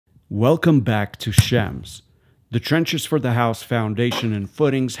Welcome back to SHEMSS. The trenches for the house foundation and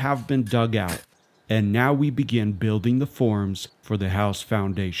footings have been dug out, and now we begin building the forms for the house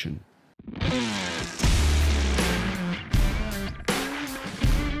foundation.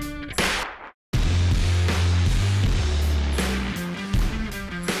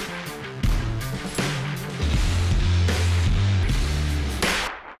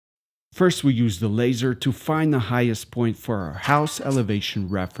 First, we use the laser to find the highest point for our house elevation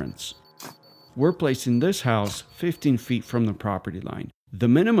reference. We're placing this house 15 feet from the property line. The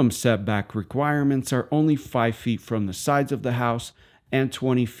minimum setback requirements are only 5 feet from the sides of the house and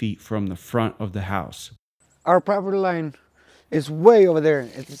 20 feet from the front of the house. Our property line is way over there.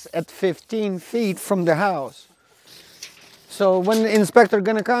 It's at 15 feet from the house. So when the inspector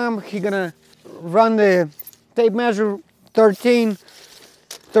gonna come, he gonna run the tape measure 13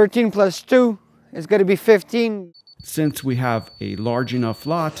 plus 2 is going to be 15. Since we have a large enough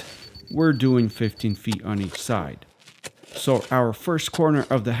lot, we're doing 15 feet on each side. So our first corner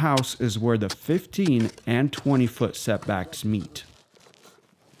of the house is where the 15 and 20 foot setbacks meet.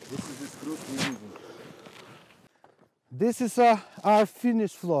 This is our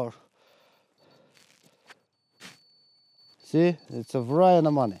finished floor. See, it's a variety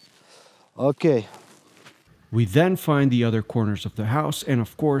of money. Okay. We then find the other corners of the house, and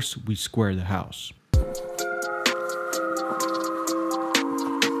of course, we square the house.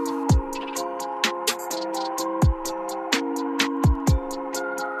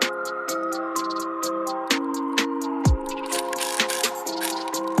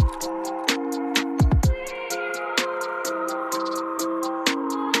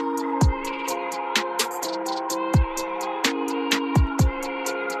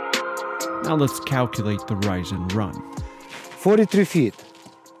 Now let's calculate the rise and run. 43 feet.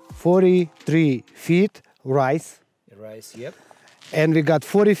 43 feet rise. Rise, yep. And we got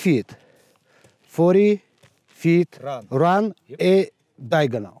 40 feet. 40 feet run yep. A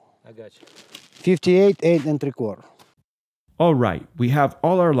diagonal. I got you. 58, 8 and 3/4. All right, we have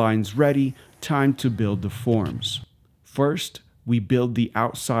all our lines ready. Time to build the forms. First, we build the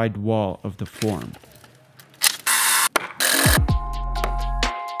outside wall of the form.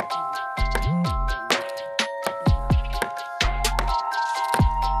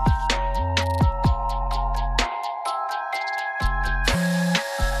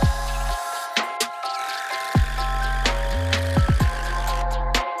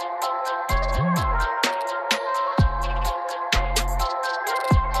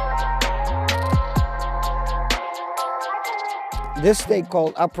 This stake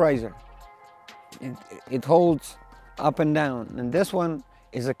called upriser. It holds up and down, and this one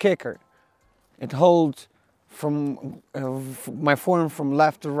is a kicker. It holds from my form from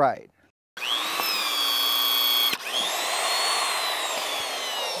left to right.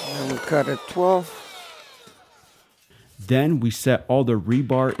 And we cut at 12. Then we set all the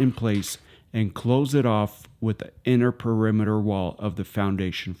rebar in place and close it off with the inner perimeter wall of the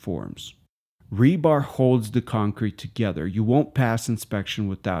foundation forms. Rebar holds the concrete together. You won't pass inspection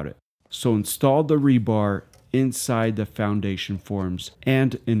without it. So install the rebar inside the foundation forms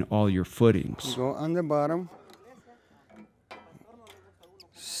and in all your footings. Go on the bottom.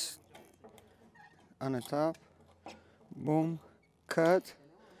 On the top. Boom, cut.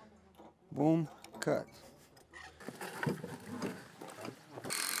 Boom, cut.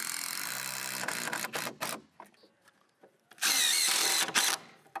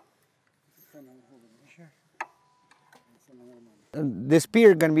 This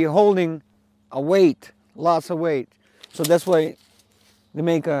pier gonna be holding a weight, lots of weight. So that's why they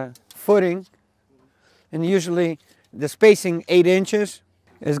make a footing, and usually the spacing 8 inches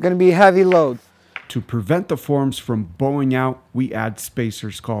is gonna be heavy load. To prevent the forms from bowing out, we add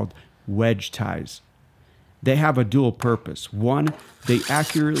spacers called wedge ties. They have a dual purpose. One, they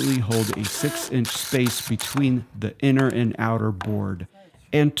accurately hold a 6-inch space between the inner and outer board.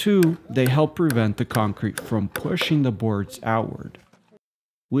 And two, they help prevent the concrete from pushing the boards outward.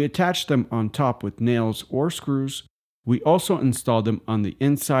 We attach them on top with nails or screws. We also install them on the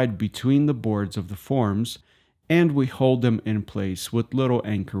inside between the boards of the forms, and we hold them in place with little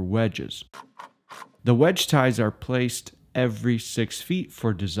anchor wedges. The wedge ties are placed every 6 feet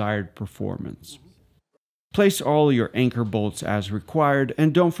for desired performance. Place all your anchor bolts as required,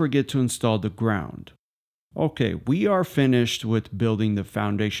 and don't forget to install the ground. Okay, we are finished with building the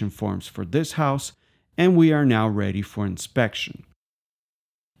foundation forms for this house, and we are now ready for inspection.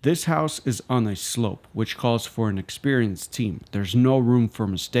 This house is on a slope, which calls for an experienced team. There's no room for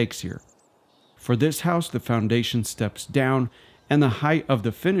mistakes here. For this house, the foundation steps down, and the height of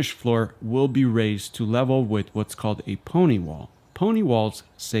the finished floor will be raised to level with what's called a pony wall. Pony walls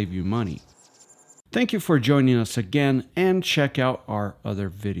save you money. Thank you for joining us again, and check out our other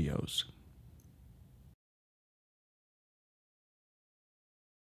videos.